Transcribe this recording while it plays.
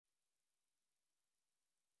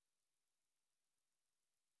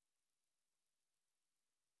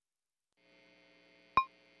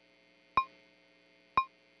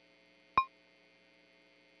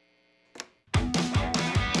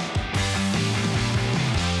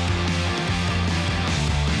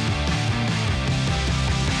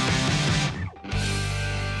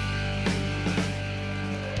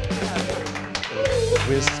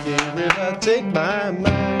whiskey river, take my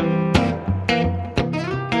mind.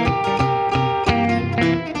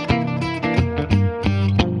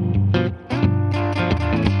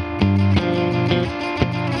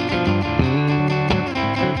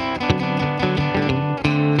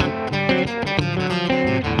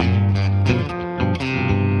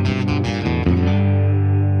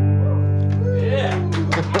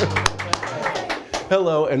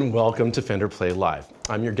 Hello and welcome to Fender Play Live.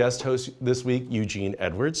 I'm your guest host this week, Eugene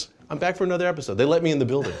Edwards. I'm back for another episode. They let me in the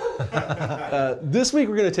building. This week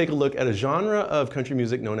we're going to take a look at a genre of country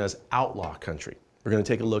music known as outlaw country. We're going to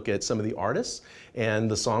take a look at some of the artists and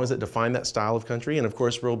the songs that define that style of country. And of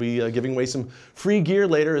course, we'll be giving away some free gear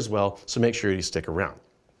later as well, so make sure you stick around.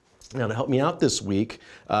 Now, to help me out this week,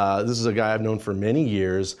 this is a guy I've known for many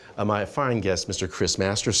years, my fine guest, Mr. Chris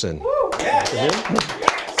Masterson. Woo!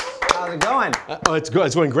 How's it going? Oh, it's good.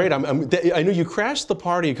 It's going great. I know you crashed the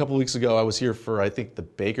party a couple weeks ago. I was here for, I think, the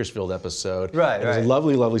Bakersfield episode. Right, It was a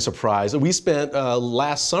lovely, lovely surprise. We spent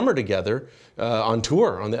last summer together on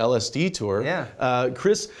tour, on the LSD tour. Yeah.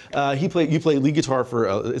 Chris, you play lead guitar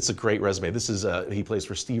for, it's a great resume. This is, he plays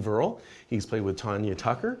for Steve Earle. He's played with Tanya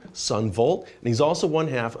Tucker, Son Volt, and he's also one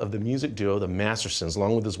half of the music duo, the Mastersons,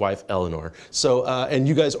 along with his wife, Eleanor. So, and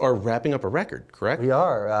you guys are wrapping up a record, correct? We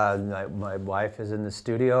are. My wife is in the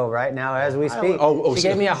studio right now as we speak. She So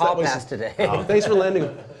gave me a hall pass today. Oh, thanks for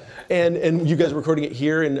lending. And you guys are recording it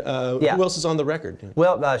here, and Yeah. Who else is on the record?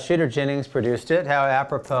 Well, Shooter Jennings produced it. How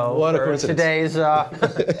apropos What a for coincidence. today's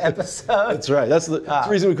episode. That's right. That's the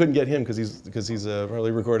reason we couldn't get him, because he's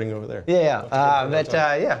probably recording over there. Yeah,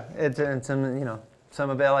 yeah, it's some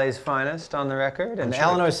of LA's finest on the record, and sure.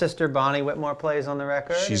 Eleanor's sister Bonnie Whitmore plays on the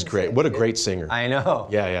record. She's great. What a great singer. I know.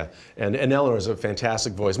 Yeah. And Eleanor's a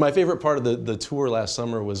fantastic voice. My favorite part of the tour last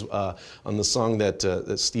summer was on the song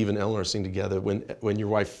that Steve and Eleanor sing together. When your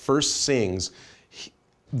wife first sings,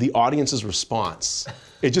 the audience's response,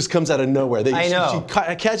 it just comes out of nowhere. I know.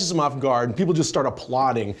 She catches them off guard, and people just start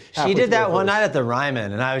applauding. She did that one night at the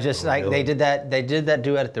Ryman, and I was just like, Really? they did that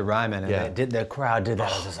duet at the Ryman, and Yeah. the crowd did that.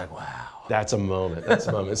 I was just like, wow. That's a moment. That's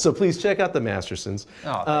a moment. So please check out the Mastersons.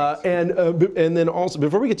 Oh, and then also,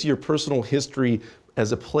 before we get to your personal history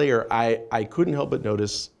as a player, I couldn't help but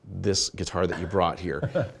notice this guitar that you brought here.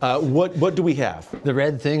 What do we have? The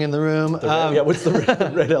red thing in the room. What's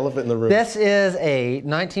the red elephant in the room? This is a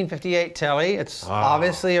 1958 Telly. It's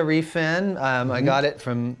obviously a refin. I got it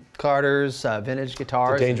from Carter's Vintage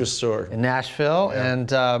Guitars. A dangerous store. In Nashville. Yeah.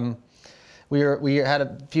 And we had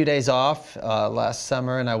a few days off last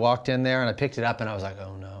summer, and I walked in there and I picked it up and I was like,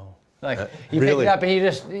 oh no. Like, you pick really? it up and you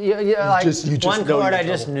just one know chord you're I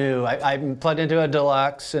just knew. I plugged into a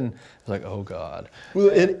deluxe and I was like, oh God. Well,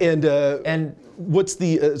 and what's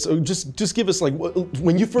the, so just give us, like,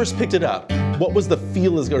 when you first picked it up, what was the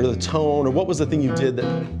feel, or the tone, or what was the thing you did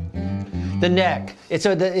that? The neck.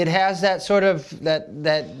 It has that sort of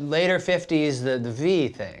that later 50s the V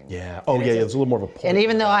thing. Yeah. Oh yeah. It's a little more of a point. And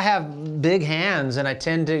even though I have big hands and I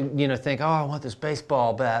tend to think, oh, I want this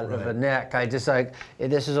baseball bat of a neck, I just like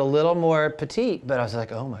this is a little more petite. But I was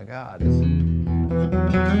like, oh my God.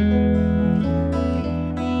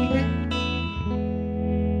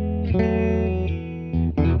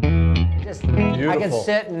 I can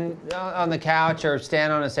sit on the couch or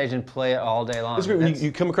stand on a stage and play it all day long. It's great when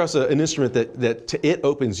you come across an instrument that it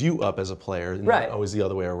opens you up as a player, and right. not always the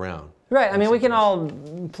other way around. Right. I mean, we can all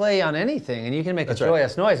play on anything, and you can make a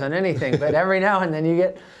joyous noise on anything. But every now and then you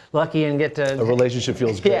get lucky and get to a relationship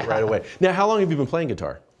feels great right away. Now, how long have you been playing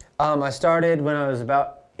guitar? I started when I was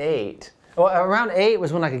about 8. Well, around 8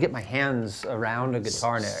 was when I could get my hands around a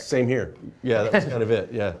guitar neck. Same here. Yeah, that was kind of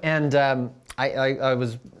it. Yeah. And I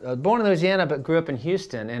was born in Louisiana, but grew up in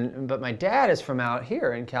Houston. But my dad is from out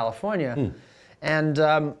here in California,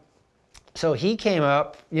 and so he came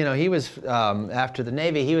up. He was after the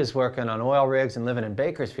Navy. He was working on oil rigs and living in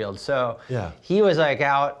Bakersfield. So he was like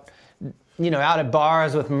out at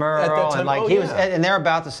bars with Merle, and like he was, and they're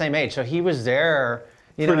about the same age. So he was there,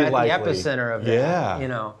 at the epicenter of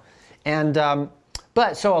that. And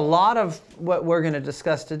but so a lot of what we're going to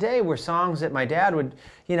discuss today were songs that my dad would,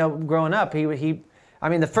 growing up, I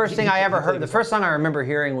mean, the first thing I ever heard, the first song I remember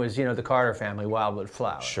hearing was, the Carter Family, Wildwood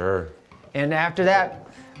Flower. Sure. And after that,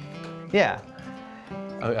 yeah.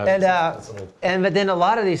 But then a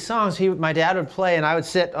lot of these songs, my dad would play, and I would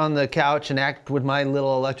sit on the couch and act with my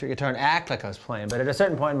little electric guitar and act like I was playing. But at a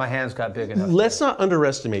certain point, my hands got big enough. Let's not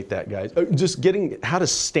underestimate that, guys. Just getting how to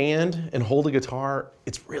stand and hold a guitar,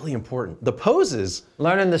 it's really important. The poses.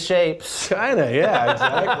 Learning the shapes. Kinda, yeah,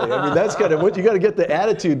 exactly. I mean, that's kind of what you got to get the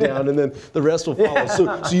attitude down, and then the rest will follow.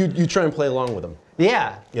 So you try and play along with them.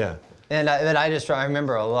 Yeah. Yeah. And I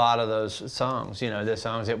remember a lot of those songs, you know, the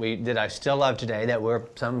songs that I still love today,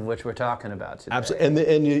 some of which we're talking about today.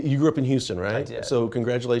 Absolutely. And you grew up in Houston, right? I did. So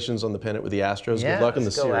congratulations on the pennant with the Astros. Yeah, good luck in the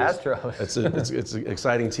let's go series. Astros. It's an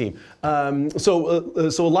exciting team. So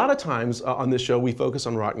a lot of times on this show we focus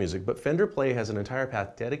on rock music, but Fender Play has an entire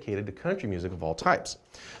path dedicated to country music of all types.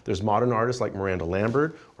 There's modern artists like Miranda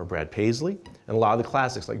Lambert or Brad Paisley, and a lot of the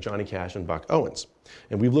classics like Johnny Cash and Buck Owens.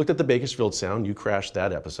 And we've looked at the Bakersfield sound. You crashed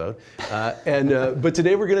that episode. But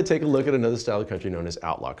today we're going to take a look at another style of country known as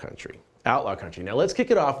Outlaw Country. Outlaw Country. Now let's kick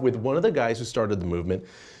it off with one of the guys who started the movement,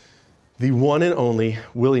 the one and only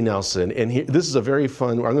Willie Nelson. And this is a very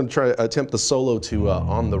fun, I'm going to try to attempt the solo to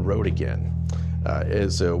On the Road Again.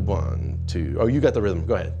 Is a 1, 2, oh, you got the rhythm.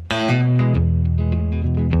 Go ahead.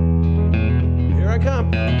 Here I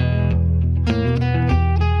come.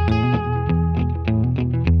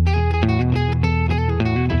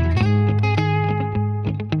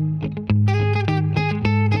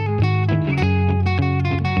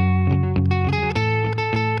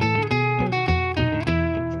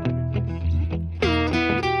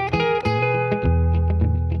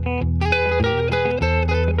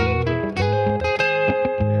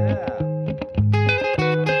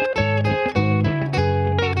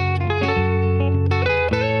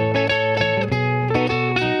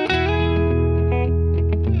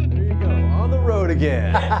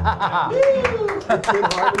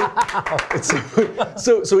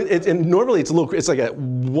 And normally it's like at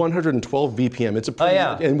 112 BPM. It's a pretty,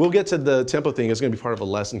 and we'll get to the tempo thing. It's going to be part of a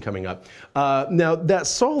lesson coming up. Now that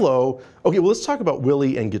solo. Okay, well let's talk about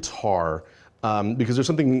Willie and guitar because there's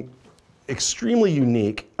something extremely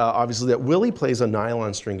unique. Obviously, that Willie plays a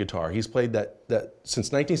nylon string guitar. He's played that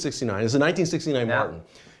since 1969. It's a 1969 Martin.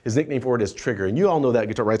 His nickname for it is Trigger, and you all know that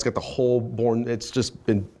guitar, right? It's got the whole born. It's just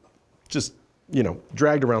been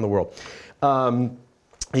dragged around the world.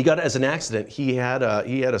 He got it as an accident. He had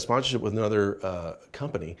a sponsorship with another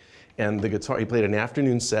company, and the guitar, he played an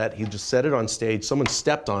afternoon set. He just set it on stage. Someone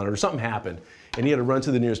stepped on it or something happened, and he had to run to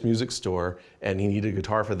the nearest music store, and he needed a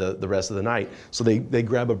guitar for the rest of the night. So they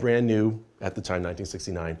grab a brand new, at the time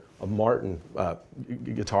 1969, a Martin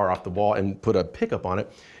guitar off the wall and put a pickup on it,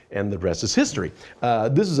 and the rest is history.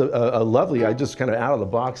 This is a lovely, I just kind of out of the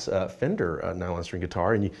box Fender nylon string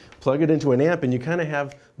guitar, and you plug it into an amp and you kind of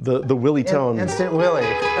have the Willie tone. Instant Willie.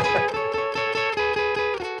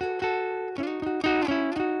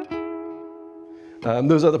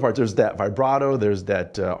 Those other parts, there's that vibrato, there's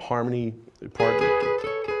that harmony part.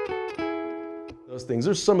 Those things.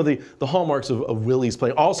 There's some of the hallmarks of Willie's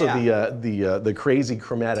playing. Also the crazy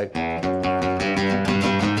chromatic.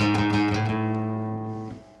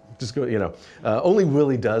 Just go, only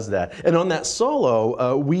Willie does that. And on that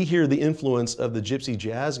solo, we hear the influence of the gypsy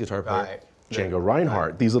jazz guitar player, Django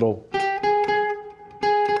Reinhardt. These those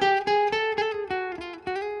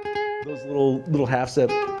little half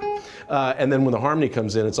step. And then when the harmony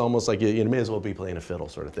comes in, it's almost like you may as well be playing a fiddle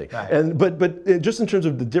sort of thing. Right. But just in terms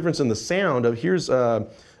of the difference in the sound, here's a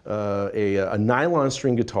nylon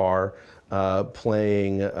string guitar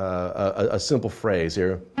playing a simple phrase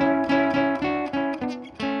here.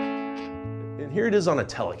 And here it is on a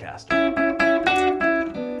Telecaster.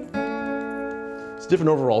 It's a different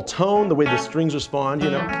overall tone, the way the strings respond,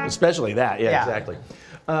 especially that. Yeah. Exactly.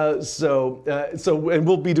 And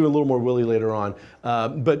we'll be doing a little more Willie later on.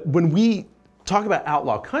 But when we talk about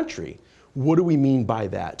outlaw country, what do we mean by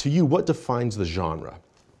that? To you, what defines the genre?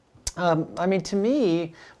 I mean, to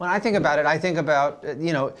me, when I think about it, I think about,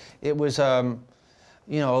 it was, a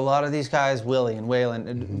lot of these guys, Willie and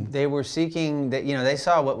Waylon, they were seeking that, they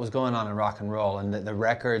saw what was going on in rock and roll and the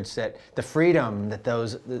records the freedom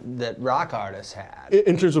that rock artists had.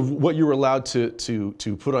 In terms of what you were allowed to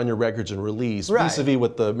put on your records and release, vis-a-vis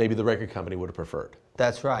what maybe the record company would have preferred.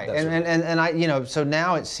 That's right. And I, so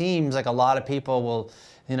now it seems like a lot of people will,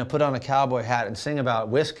 put on a cowboy hat and sing about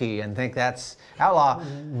whiskey and think that's outlaw.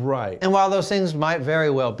 Right. And while those things might very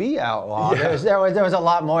well be outlaw, there was a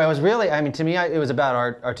lot more. It was really, to me, it was about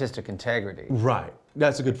artistic integrity. Right.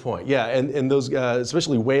 That's a good point. Yeah, and those guys,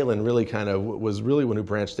 especially Waylon, really kind of was really one who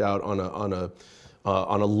branched out on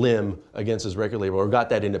a limb against his record label, or got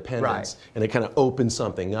that independence, and it kind of opened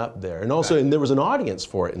something up there. And also, and there was an audience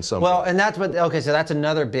for it in some way. Well, and that's what, so that's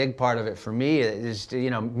another big part of it for me, is,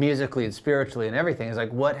 musically and spiritually and everything, is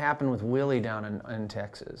like what happened with Willie down in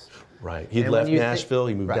Texas. Right. He'd left Nashville,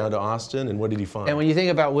 he moved down to Austin, and what did he find? And when you think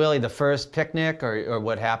about Willie, the first picnic, or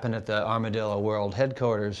what happened at the Armadillo World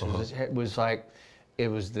headquarters, it was like, it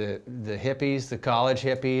was the hippies, the college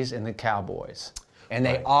hippies, and the cowboys. And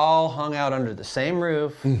they all hung out under the same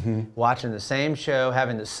roof, watching the same show,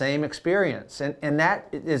 having the same experience. And that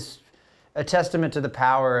is, a testament to the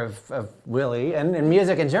power of Willie and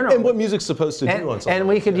music in general. And what music's supposed to do on something. And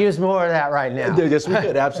we could use more of that right now. Yes, we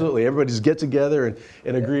could, absolutely. Everybody's get together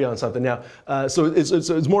and agree on something. Now, so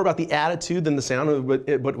it's more about the attitude than the sound,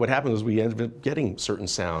 but what happens is we end up getting certain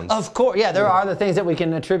sounds. Of course, yeah, there are the things that we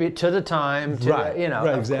can attribute to the time, to, right,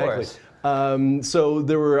 of exactly. course. So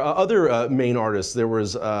there were other main artists. There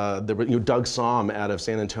was Doug Somm out of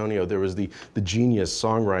San Antonio. There was the genius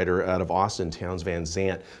songwriter out of Austin, Townes Van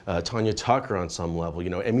Zandt. Tanya Tucker on some level.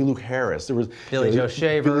 Emmylou Harris. There was Billy Joe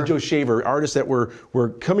Shaver. Billy Joe Shaver, artists that were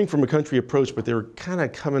coming from a country approach, but they were kind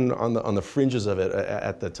of coming on the fringes of it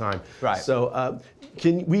at the time. Right. So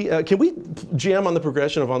can we jam on the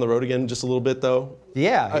progression of On the Road Again just a little bit though?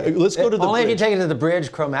 Yeah. Let's go to the only bridge. if you take it to the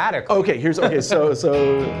bridge chromatically. Okay. So.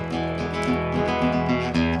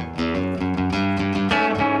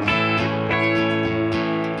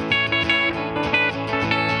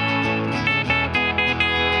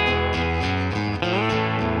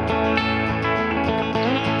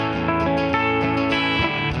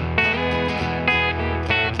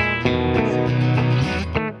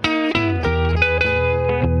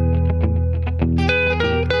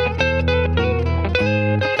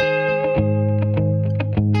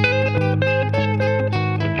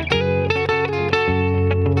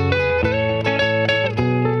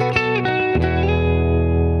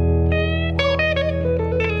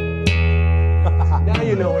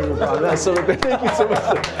 So thank you so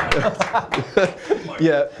much.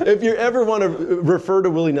 Yeah, if you ever want to refer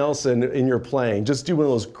to Willie Nelson in your playing, just do one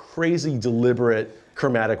of those crazy, deliberate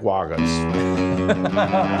chromatic wagas.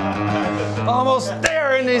 Almost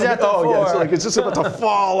there, and he's at the floor. Yeah, so like it's just about to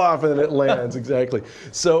fall off, and then it lands exactly.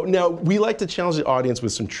 So now we like to challenge the audience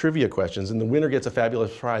with some trivia questions, and the winner gets a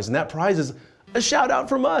fabulous prize, and that prize is a shout out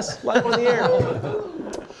from us, live on the air.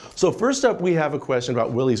 So first up, we have a question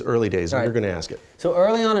about Willie's early days, and you're going to ask it. So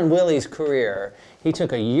early on in Willie's career, he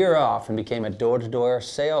took a year off and became a door-to-door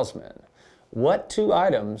salesman. What 2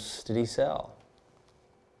 items did he sell?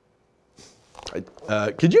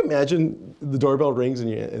 Could you imagine the doorbell rings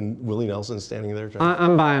and Willie Nelson standing there?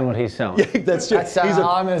 I'm buying what he's selling. Yeah, that's true. That's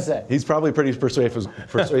all I'm going to say. He's probably a pretty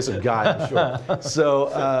persuasive guy, I'm sure.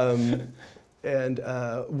 So,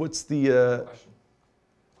 what's the...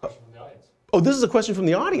 Oh, this is a question from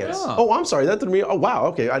the audience. Oh, I'm sorry, that threw me. Oh, wow.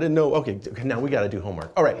 Okay, I didn't know. Okay, now we got to do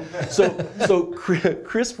homework. All right. So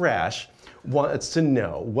Chris Rash wants to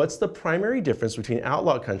know what's the primary difference between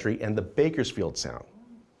Outlaw Country and the Bakersfield sound.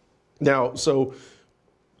 Now, so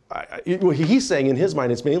he's saying in his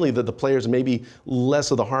mind it's mainly that the players maybe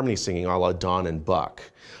less of the harmony singing, a la Don and Buck.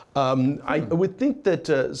 I would think that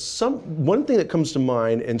one thing that comes to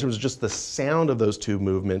mind in terms of just the sound of those two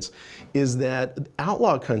movements is that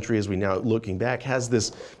Outlaw Country, as we now looking back, has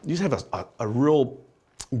this, you just have a real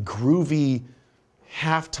groovy,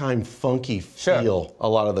 halftime funky feel. A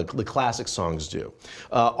lot of the classic songs do.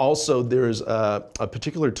 Also, there's a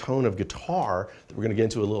particular tone of guitar that we're going to get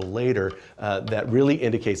into a little later that really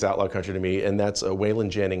indicates Outlaw Country to me, and that's Waylon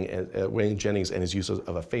Jennings and his use of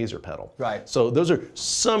a phaser pedal. Right. So those are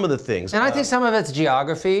some of the things. And I think some of it's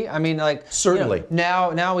geography. I mean, like certainly.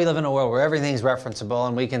 Now we live in a world where everything's referenceable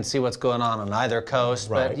and we can see what's going on either coast.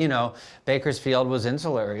 Right. But Bakersfield was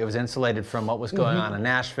insular. It was insulated from what was going on in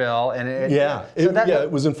Nashville, and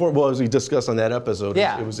it was informed. Well, as we discussed on that episode,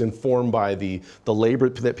 it was informed by the labor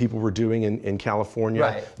that people were doing in California,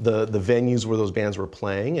 right. the venues where those bands were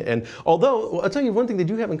playing. And although I'll tell you one thing they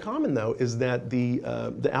do have in common though is that the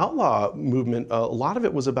outlaw movement, a lot of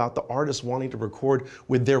it was about the artists wanting to record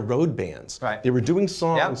with their road bands. Right. They were doing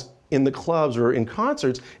songs. Yep. In the clubs or in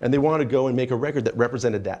concerts, and they wanted to go and make a record that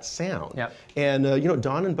represented that sound. Yep. And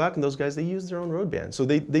Don and Buck and those guys, they used their own road band, so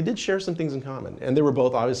they did share some things in common, and they were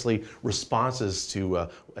both obviously responses to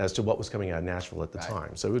as to what was coming out of Nashville at the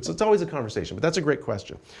time. So it's always a conversation, but that's a great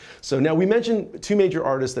question. So now we mentioned 2 major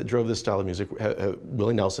artists that drove this style of music: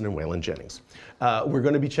 Willie Nelson and Waylon Jennings. We're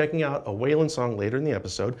going to be checking out a Waylon song later in the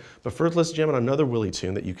episode, but first let's jam on another Willie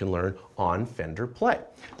tune that you can learn on Fender Play.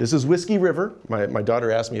 This is Whiskey River. My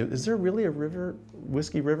daughter asked me, is there really a river,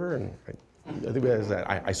 Whiskey River? And I think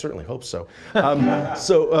I certainly hope so. I'm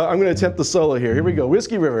going to attempt the solo here. Here we go,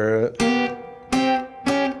 Whiskey River.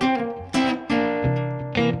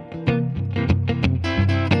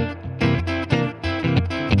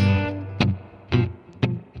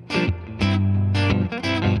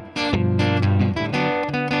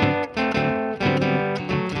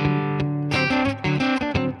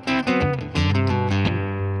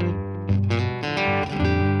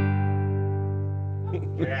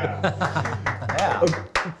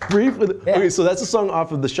 Briefly. Yeah. Okay, so that's a song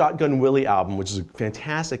off of the Shotgun Willie album, which is a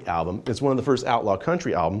fantastic album. It's one of the first Outlaw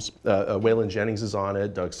Country albums. Waylon Jennings is on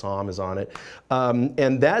it. Doug Somm is on it.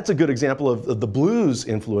 And that's a good example of the blues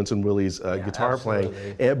influence in Willie's guitar playing.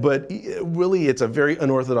 But Willie, it's a very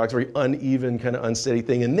unorthodox, very uneven, kind of unsteady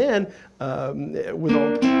thing. And then with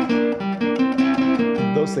all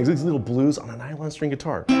those things, these little blues on a nylon string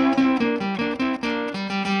guitar.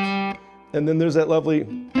 And then there's that lovely,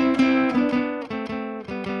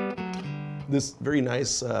 this very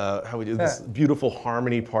nice, how we do this beautiful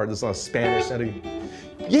harmony part. This is on a Spanish setting.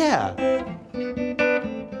 Yeah.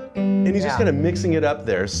 And he's just kind of mixing it up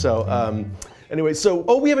there. So anyway,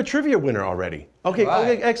 so, we have a trivia winner already. Okay,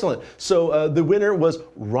 okay, excellent. So the winner was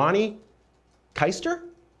Ronnie Keister?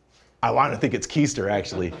 I want to think it's Keister,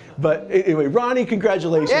 actually. But anyway, Ronnie,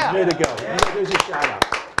 congratulations. Yeah. Way to go. There's your shout out.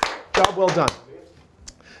 Job well done.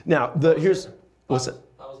 Now, here's, what's it?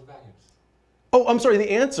 That was vacuums. Oh, I'm sorry, the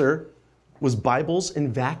answer was Bibles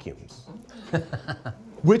and Vacuums.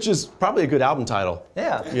 Which is probably a good album title.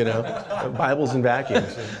 Yeah. You know, Bibles and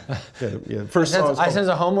Vacuums. Yeah. First song. I sense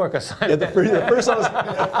a homework assignment. Yeah,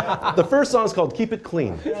 the first song is called "Keep It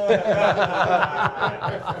Clean."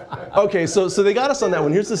 Okay, so they got us on that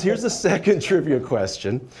one. Here's the second trivia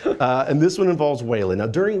question, and this one involves Waylon. Now,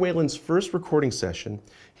 during Waylon's first recording session,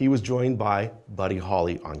 he was joined by Buddy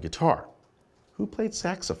Holly on guitar. Who played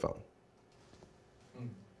saxophone?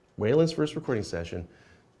 Waylon's first recording session.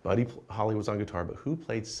 Buddy Holly was on guitar, but who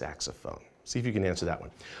played saxophone? See if you can answer that one.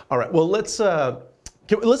 All right, well, let's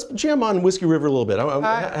jam on Whiskey River a little bit. I'll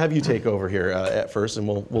have you take over here at first, and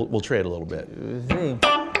we'll trade a little bit.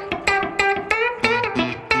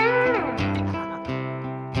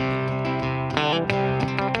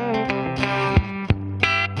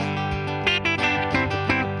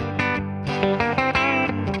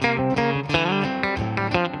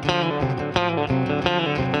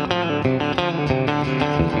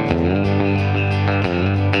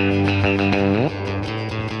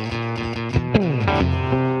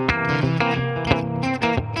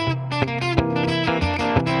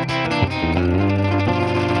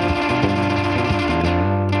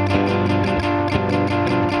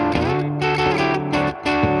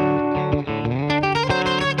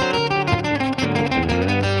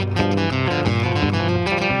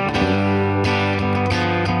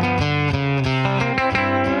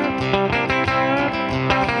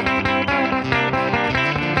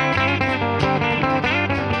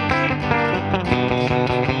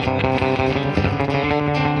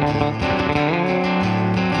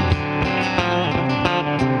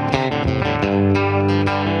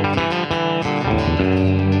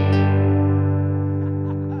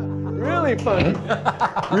 Funky.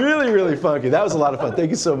 Really funky. That was a lot of fun. Thank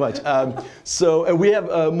you so much. So we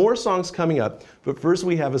have more songs coming up, but first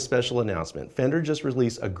we have a special announcement. Fender just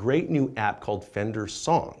released a great new app called Fender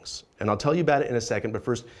Songs, and I'll tell you about it in a second, but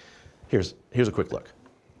first, here's a quick look.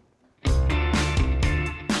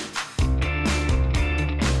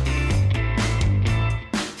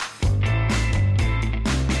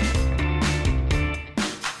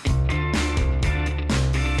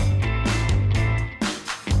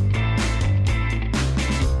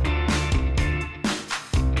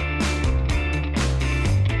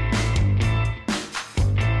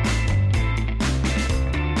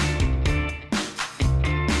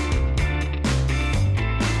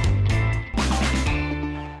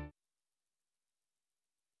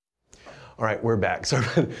 All right, we're back.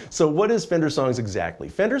 So what is Fender Songs exactly?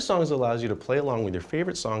 Fender Songs allows you to play along with your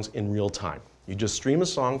favorite songs in real time. You just stream a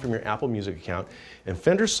song from your Apple Music account, and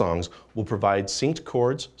Fender Songs will provide synced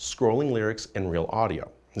chords, scrolling lyrics, and real audio.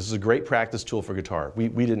 This is a great practice tool for guitar. We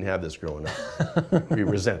didn't have this growing up. We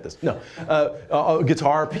resent this. No,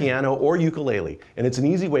 guitar, piano, or ukulele, and it's an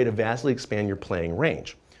easy way to vastly expand your playing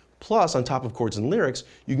range. Plus, on top of chords and lyrics,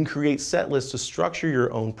 you can create set lists to structure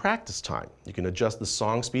your own practice time. You can adjust the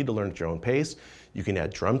song speed to learn at your own pace. You can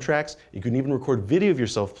add drum tracks. You can even record video of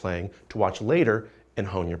yourself playing to watch later and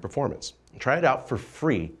hone your performance. Try it out for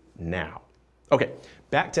free now. Okay,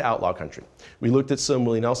 back to Outlaw Country. We looked at some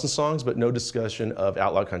Willie Nelson songs, but no discussion of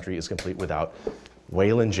Outlaw Country is complete without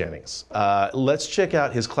Waylon Jennings. Let's check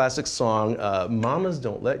out his classic song, Mamas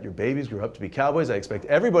Don't Let Your Babies Grow Up to Be Cowboys. I expect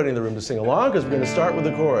everybody in the room to sing along because we're going to start with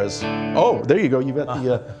the chorus. Oh, there you go. You've got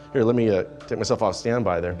the, here, let me take myself off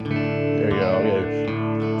standby there. There you go. Okay.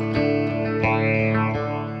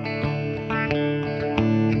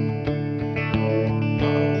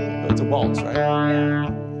 It's a waltz, right? Yeah.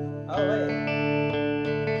 Oh, wait.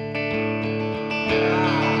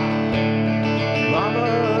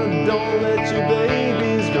 Mama, don't let your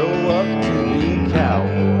babies grow up to be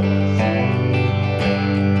cowboys.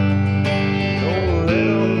 Don't let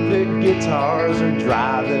them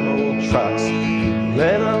old trucks.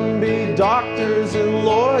 Let them be doctors and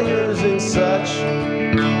lawyers and such.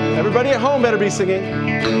 Everybody at home better be singing.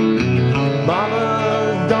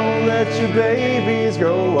 Mama, don't let your babies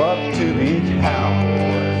grow up to be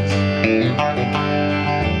cowboys,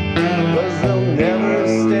 'cause they'll never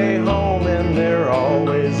stay home and they're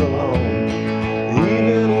always alone,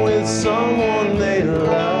 even with someone they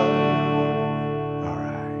love. All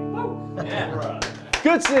right. Yeah.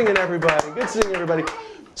 Good singing, everybody. Good singing, everybody.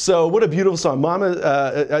 So what a beautiful song.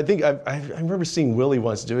 Mama, I think I remember seeing Willie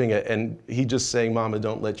once doing it, and he just sang, Mama,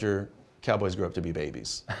 don't let your cowboys grow up to be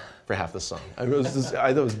babies, for half the song. I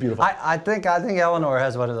thought it was beautiful. I think Eleanor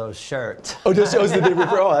has one of those shirts. Oh, just the day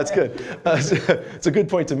before. Oh, that's good. It's a good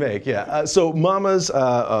point to make. Yeah. So Mama's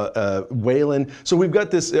Waylon. So we've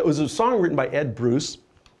got this. It was a song written by Ed Bruce,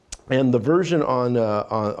 and the version on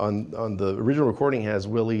the original recording has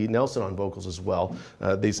Willie Nelson on vocals as well.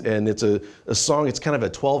 And it's a song. It's kind of a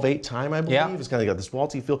 12/8 time, I believe. Yeah. It's kind of got this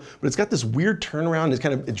waltzy feel, but it's got this weird turnaround.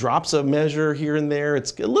 It drops a measure here and there.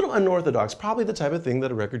 It's a little unorthodox. Probably the type of thing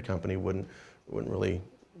that a record company wouldn't really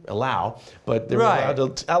allow, but they're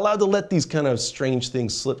allowed to let these kind of strange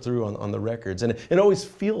things slip through on the records, and it always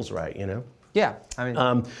feels right, you know. Yeah, I mean.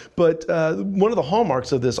 But one of the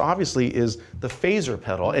hallmarks of this, obviously, is the phaser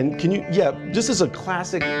pedal. And can you, just as a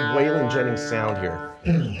classic Waylon Jennings sound here.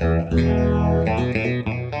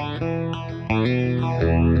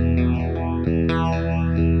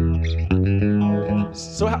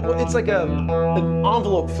 So it's like an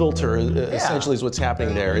envelope filter, essentially, is what's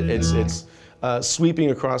happening there. It's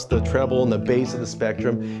sweeping across the treble and the bass of the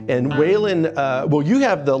spectrum. And Waylon, well, you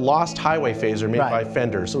have the Lost Highway phaser made by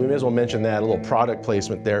Fender, so we may as well mention that, a little product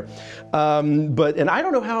placement there. And I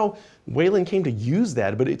don't know how Waylon came to use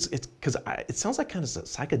that, but it's because it sounds like kind of a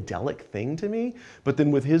psychedelic thing to me, but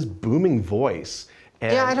then with his booming voice.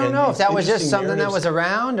 Yeah, I don't know if that was just something that was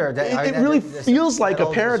around, or that, it really feels like a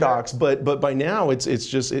paradox. But by now it's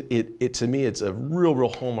just it to me it's a real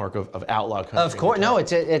hallmark of Outlaw Country. Of course, no,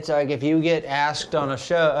 it's like if you get asked on a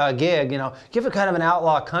gig, you know, give it kind of an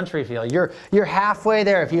Outlaw Country feel. You're halfway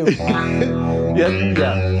there if you.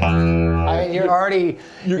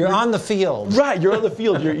 You're on the field. Right, you're on the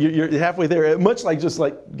field. You're halfway there. Much like just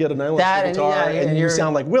like get a nylon guitar and you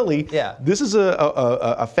sound like Willie. Yeah. This is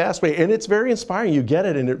a fast way, and it's very inspiring. You get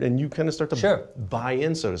it, and you kind of start to buy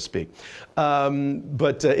in, so to speak.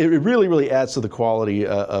 But it really adds to the quality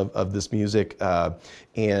of this music.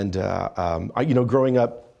 Growing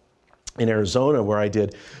up in Arizona, where I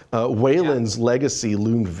did, Waylon's legacy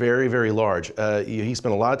loomed very large. He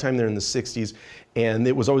spent a lot of time there in the 60s. And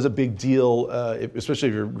it was always a big deal, especially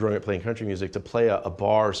if you're growing up playing country music, to play a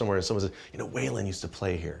bar somewhere and someone says, you know, Waylon used to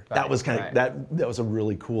play here. That was kind of that was a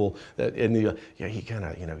really cool. He kind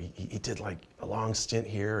of, you know, he did like a long stint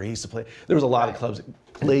here. Or he used to play. There was a lot of clubs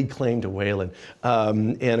that laid claim to Waylon,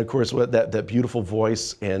 and of course that beautiful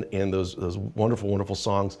voice and those wonderful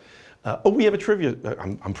songs. We have a trivia.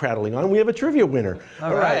 I'm prattling on. We have a trivia winner.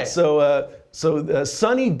 All right. So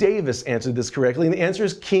Sonny Davis answered this correctly, and the answer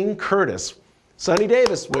is King Curtis. Sonny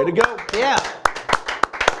Davis, way to go. Yeah.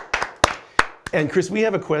 And Chris, we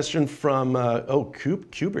have a question from,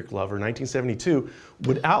 Kubrick Lover, 1972.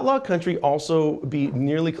 Would Outlaw Country also be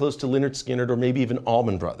nearly close to Lynyrd Skynyrd or maybe even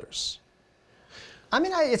Allman Brothers? I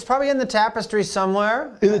mean, it's probably in the tapestry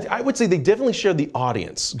somewhere. I would say they definitely shared the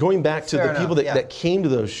audience. Going back to the people that came to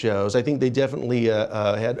those shows, I think they definitely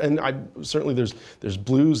had, and certainly there's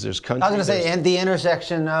blues, there's country. I was going to say, and the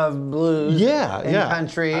intersection of blues and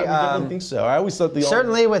country. I definitely think so. I always thought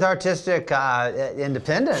certainly with artistic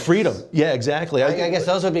independence. Freedom, yeah, exactly. I guess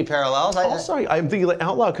those would be parallels. Also, I'm thinking like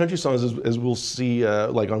Outlaw Country songs, as we'll see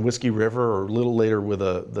like on Whiskey River or a little later with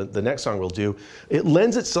the next song we'll do, it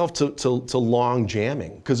lends itself to long jamming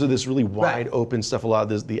because of this really wide open stuff. A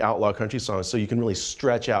lot of the Outlaw Country songs, so you can really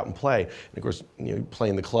stretch out and play. And of course, you know,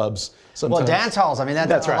 playing the clubs. Sometimes. Well, dance halls. I mean,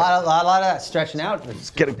 that's right. a lot of that stretching out.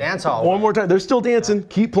 Get a dance hall. One more time. They're still dancing.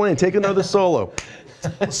 Keep playing. Take another solo.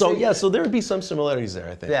 So there would be some similarities there,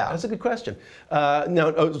 I think. Yeah. That's a good question.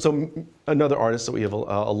 So another artist that we have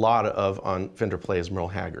a lot of on Fender Play is Merle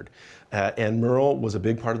Haggard. And Merle was a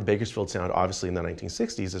big part of the Bakersfield sound, obviously in the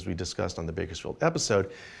 1960s, as we discussed on the Bakersfield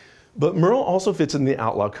episode. But Merle also fits in the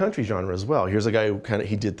outlaw country genre as well. Here's a guy who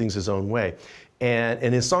he did things his own way.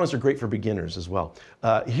 And his songs are great for beginners as well.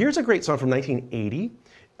 Here's a great song from 1980.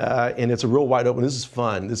 And it's a real wide open. This is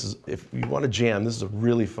fun. This is, if you want to jam, this is a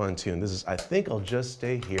really fun tune. This is, I Think I'll Just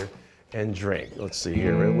Stay Here and Drink. Let's see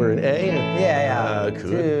here. We're in A.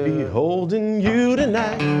 Could be holding you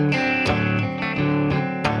tonight.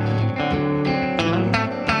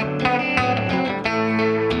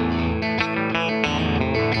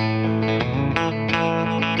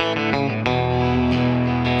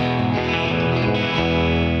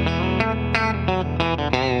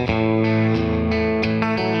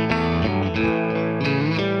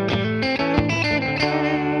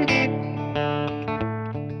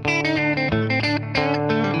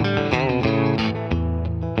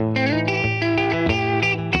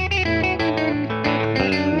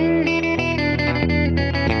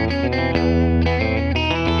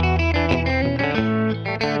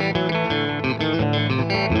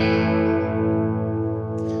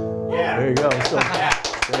 so much.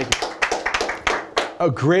 Thank you. A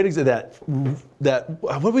great example that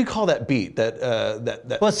what do we call that beat? That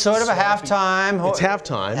well, it's sort of a halftime. It's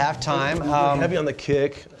halftime. Halftime. Heavy on the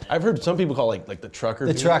kick. I've heard some people call it like the trucker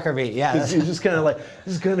beat. The trucker beat, yeah. It's just kind of like,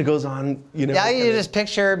 this kind of goes on, you know. Yeah, you just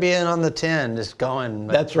picture being on the 10, just going.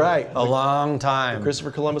 That's right. A long time.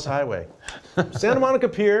 Christopher Columbus Highway. Santa Monica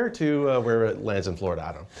Pier to where it lands in Florida,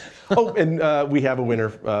 I don't know. Oh, and we have a winner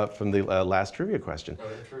from the last trivia question. Oh,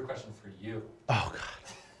 a trivia question for you. Oh,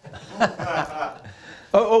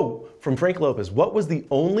 God. From Frank Lopez. What was the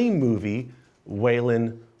only movie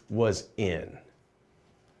Waylon was in?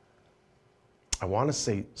 I want to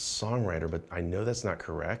say songwriter, but I know that's not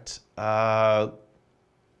correct. I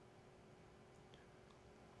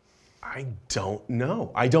don't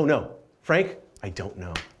know. I don't know. Frank, I don't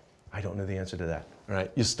know. I don't know the answer to that. All right,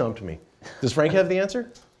 you stumped me. Does Frank have the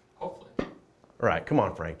answer? Hopefully. All right, come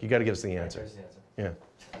on, Frank. You got to give us the answer. There's the answer. Yeah.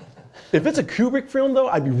 If it's a Kubrick film, though,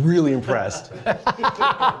 I'd be really impressed. Wouldn't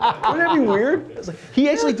that be weird? It's like, he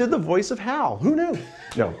actually did the voice of Hal. Who knew?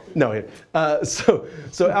 No. So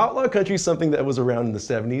Outlaw Country is something that was around in the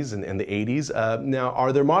 70s and the 80s. Now,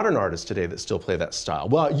 are there modern artists today that still play that style?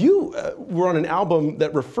 Well, you were on an album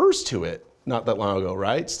that refers to it not that long ago,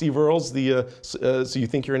 right? Steve Earle's So You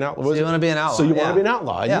Think You're an Outlaw? So You Want to Be an Outlaw. So You Want to Be an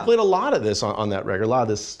Outlaw. And Yeah. you played a lot of this on that record, a lot of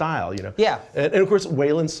this style, you know? Yeah. And of course,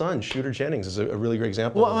 Waylon's son, Shooter Jennings, is a really great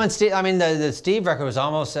example. Well, when Steve, I mean, the Steve record was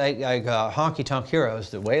almost like Honky Tonk Heroes,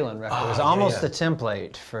 the Waylon record was almost the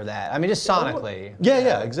template for that. I mean, just sonically.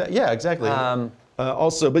 Yeah, exactly.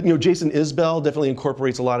 Also, but you know, Jason Isbell definitely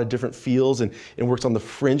incorporates a lot of different feels and works on the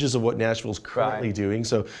fringes of what Nashville's currently doing.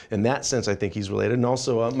 So in that sense, I think he's related. And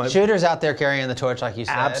also, Shooter's out there carrying the torch, like you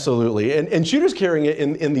said. Absolutely, and Shooter's carrying it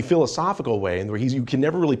in the philosophical way, and where you can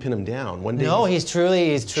never really pin him down. One day, he's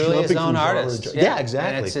truly his own artist. Yeah,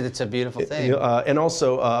 exactly. And it's a beautiful thing. And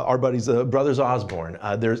also, our buddies, Brothers Osborne.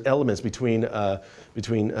 There's elements between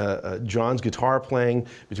John's guitar playing,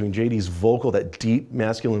 between JD's vocal, that deep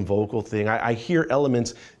masculine vocal thing. I hear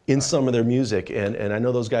elements in some of their music, and I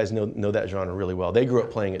know those guys know that genre really well. They grew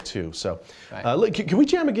up playing it too. So, can we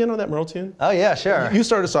jam again on that Merle tune? Oh yeah, sure. You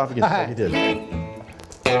start us off again. Like you did.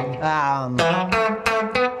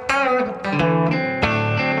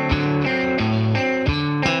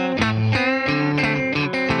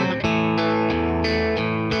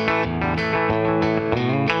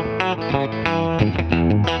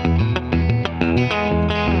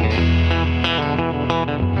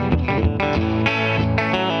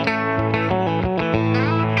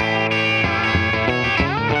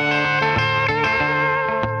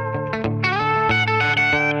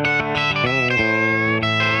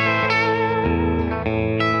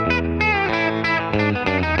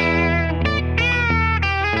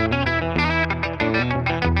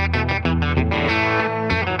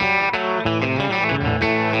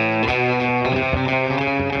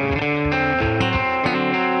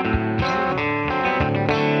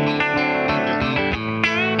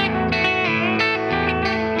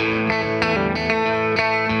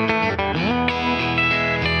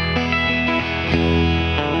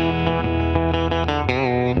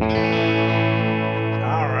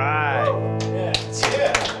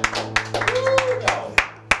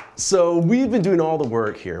 So we've been doing all the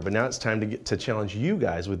work here, but now it's time to challenge you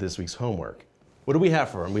guys with this week's homework. What do we have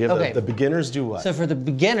for them? We have the beginners do what? So for the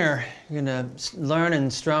beginner, you're going to learn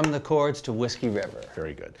and strum the chords to Whiskey River.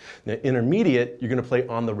 Very good. Now, intermediate, you're going to play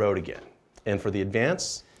On the Road Again. And for the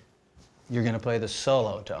advanced, you're going to play the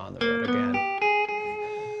solo to On the Road Again.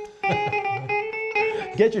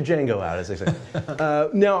 Get your Django out, as they say.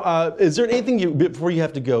 Now, is there anything, before you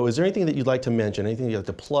have to go, is there anything that you'd like to mention? Anything you'd like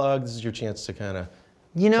to plug? This is your chance to kind of...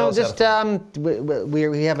 You know, just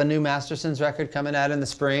we have a new Masterson's record coming out in the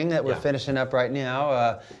spring that we're finishing up right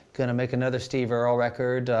now. Going to make another Steve Earle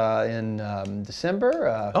record in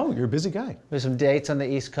December. Oh, you're a busy guy. There's some dates on the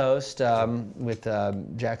East Coast with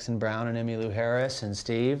Jackson Brown and Emmylou Harris and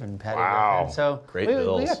Steve and Patty Griffin. So great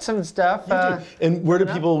we got some stuff. And where do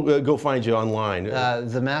people go find you online?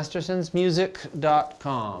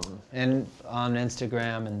 TheMastersonsMusic.com and on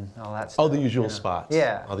Instagram and all that stuff. All the usual spots.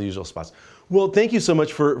 Yeah. All the usual spots. Well, thank you so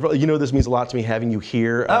much for this means a lot to me having you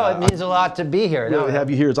here. Oh, it means a lot to be here. Have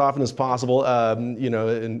you here as often as possible,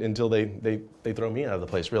 until they throw me out of the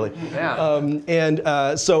place, really. Yeah.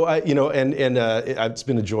 It's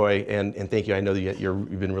been a joy, and thank you. I know that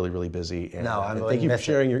you've been really, really busy. And, and thank you for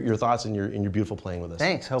sharing your thoughts and your beautiful playing with us.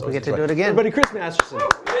 Thanks. Hope we get to do it again. Everybody, Chris Masterson.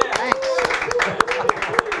 Thanks.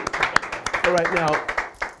 All right, now.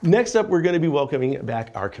 Next up, we're going to be welcoming back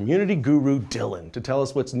our community guru, Dylan, to tell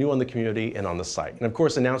us what's new on the community and on the site. And of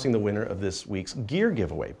course, announcing the winner of this week's gear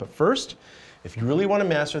giveaway. But first, If you really want to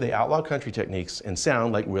master the Outlaw Country techniques and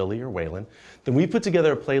sound like Willie or Waylon, then we put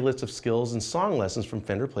together a playlist of skills and song lessons from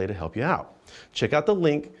Fender Play to help you out. Check out the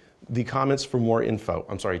link, the comments for more info.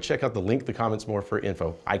 I'm sorry, check out the link, the comments more for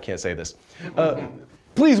info. I can't say this.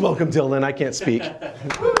 Please welcome Dylan, I can't speak.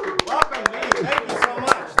 Welcome, thank you so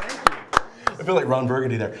much, thank you. I feel like Ron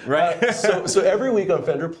Burgundy there. Right. So every week on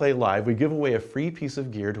Fender Play Live, we give away a free piece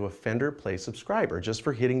of gear to a Fender Play subscriber just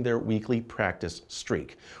for hitting their weekly practice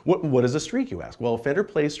streak. What is a streak, you ask? Well, a Fender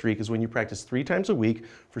Play streak is when you practice 3 times a week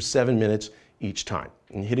for 7 minutes each time.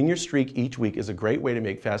 And hitting your streak each week is a great way to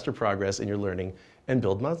make faster progress in your learning and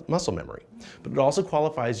build muscle memory. But it also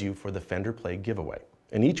qualifies you for the Fender Play giveaway.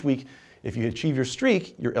 And each week, if you achieve your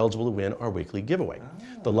streak, you're eligible to win our weekly giveaway.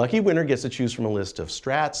 The lucky winner gets to choose from a list of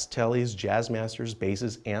Strats, Tellies, Jazzmasters,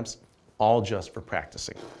 basses, amps, all just for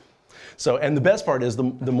practicing. So, and the best part is the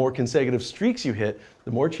more consecutive streaks you hit,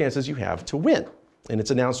 the more chances you have to win. And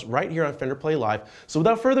it's announced right here on Fender Play Live. So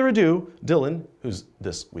without further ado, Dylan, who's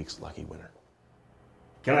this week's lucky winner.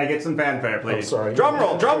 Can I get some fanfare, please? Oh, sorry. Drum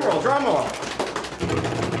roll, drum roll, drum roll.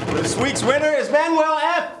 This week's winner is Manuel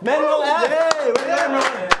F. Manuel F. Yay,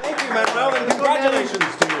 Thank you, Manuel, and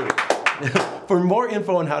congratulations to you. For more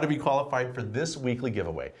info on how to be qualified for this weekly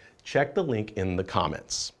giveaway, check the link in the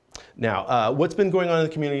comments. Now, what's been going on in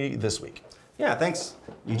the community this week? Yeah, thanks,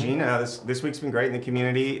 Eugene. This week's been great in the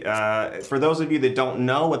community. For those of you that don't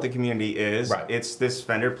know what the community is, it's this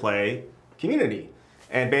Fender Play community.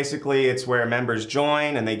 And basically, it's where members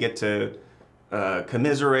join and they get to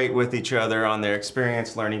commiserate with each other on their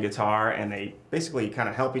experience learning guitar, and they basically kind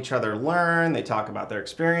of help each other learn. They talk about their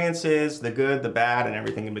experiences, the good, the bad, and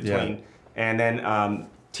everything in between. Yeah. And then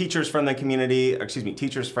teachers from the community,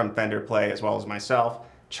 teachers from Fender Play, as well as myself,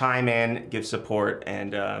 chime in, give support,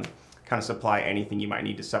 and kind of supply anything you might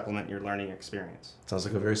need to supplement your learning experience. Sounds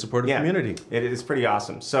like a very supportive community. It is pretty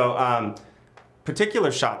awesome. So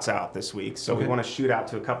particular shots out this week. So we want to shoot out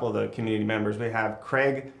to a couple of the community members. We have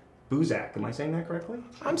Craig Buzak. Am I saying that correctly?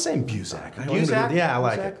 I'm saying Buzak. Buzak? Yeah, I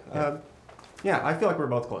like it. Yeah, I feel like we're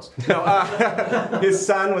both close. No, his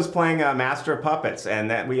son was playing Master of Puppets, and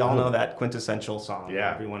that we all know that quintessential song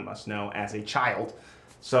that everyone must know as a child.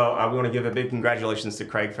 So we want to give a big congratulations to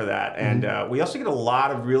Craig for that. And we also get a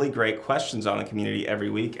lot of really great questions on the community every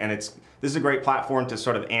week, and this is a great platform to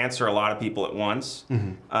sort of answer a lot of people at once.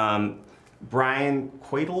 Brian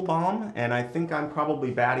Quaitlebaum, and I think I'm probably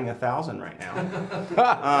batting 1,000 right now.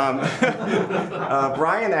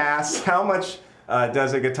 Brian asks, how much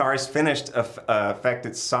does a guitarist's finish affect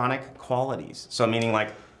its sonic qualities? So meaning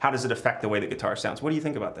like, how does it affect the way the guitar sounds? What do you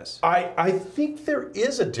think about this? I think there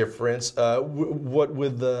is a difference. What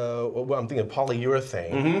with the, I'm thinking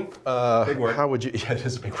polyurethane. Big word. How would you? Yeah, it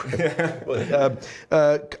is a big word.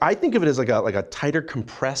 I think of it as like a tighter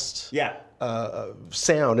compressed.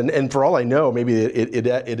 Sound, and for all I know, maybe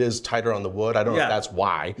it is tighter on the wood. I don't know if that's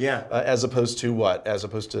why. As opposed to what? As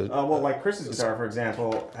opposed to well, like Chris's guitar, for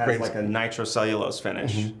example, has like a nitrocellulose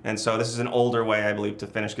finish, and so this is an older way, I believe, to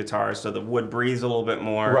finish guitars. So the wood breathes a little bit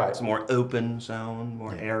more. It's a more open sound,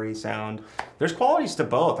 more airy sound. There's qualities to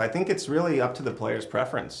both. I think it's really up to the player's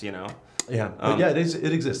preference, you know.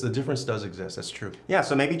 It exists. The difference does exist. That's true. Yeah,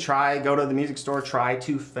 so maybe go to the music store, try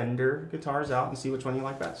 2 Fender guitars out, and see which one you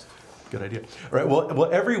like best. Good idea. All right, well,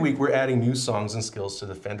 every week we're adding new songs and skills to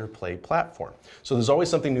the Fender Play platform. So there's always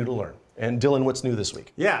something new to learn. And Dylan, what's new this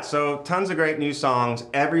week? Yeah, so tons of great new songs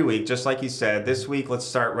every week, just like you said. This week, let's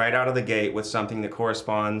start right out of the gate with something that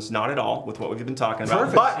corresponds not at all with what we've been talking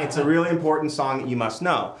about, but it's a really important song that you must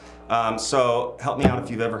know. So help me out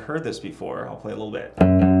if you've ever heard this before. I'll play a little bit.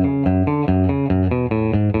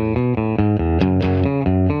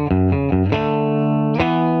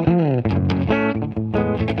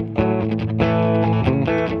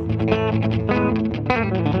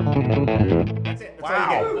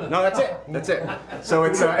 No, that's it. That's it. So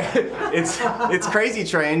it's Crazy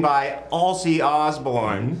Train by Ozzy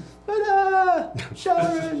Osbourne.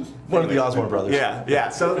 Sharon. One of the Osbourne brothers. Yeah.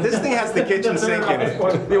 So this thing has the kitchen sink in it.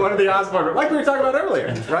 One of the Osbourne, like we were talking about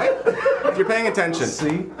earlier, right? If you're paying attention.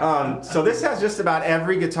 See. So this has just about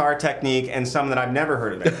every guitar technique and some that I've never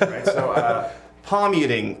heard of it. Right? So palm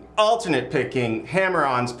muting, alternate picking,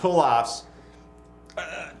 hammer-ons, pull-offs.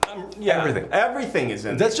 Everything is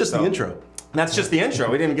in. That's just the intro. That's just the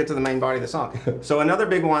intro. We didn't even get to the main body of the song. So another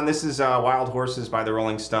big one, this is Wild Horses by the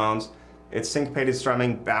Rolling Stones. It's syncopated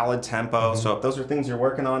strumming, ballad tempo. So if those are things you're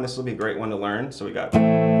working on, this will be a great one to learn. So we got... sort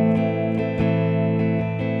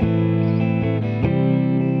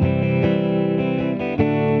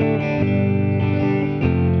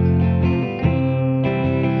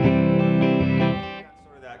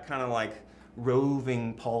of that kind of like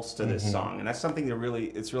roving pulse to this song, and that's something that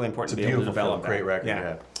it's really important to be able to Beautiful develop. film, great record.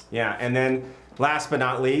 Yeah. Yeah, and then last but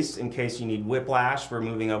not least, in case you need whiplash, we're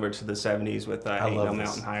moving over to the 70s with Ain't No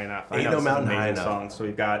Mountain High Enough. Ain't No Mountain High Enough song. So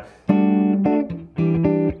we've got.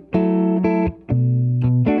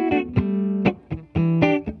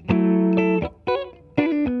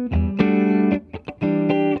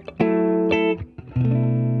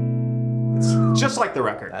 Just like the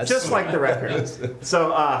record. Just like the record. So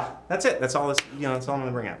that's it. That's all this. That's all I'm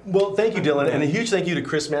gonna bring out. Well, thank you, Dylan, and a huge thank you to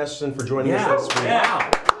Chris Masterson for joining us this week.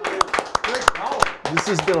 This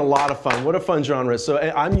has been a lot of fun. What a fun genre. So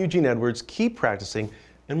I'm Eugene Edwards. Keep practicing,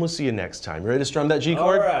 and we'll see you next time. You ready to strum that G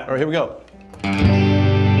chord? All right. Here we go.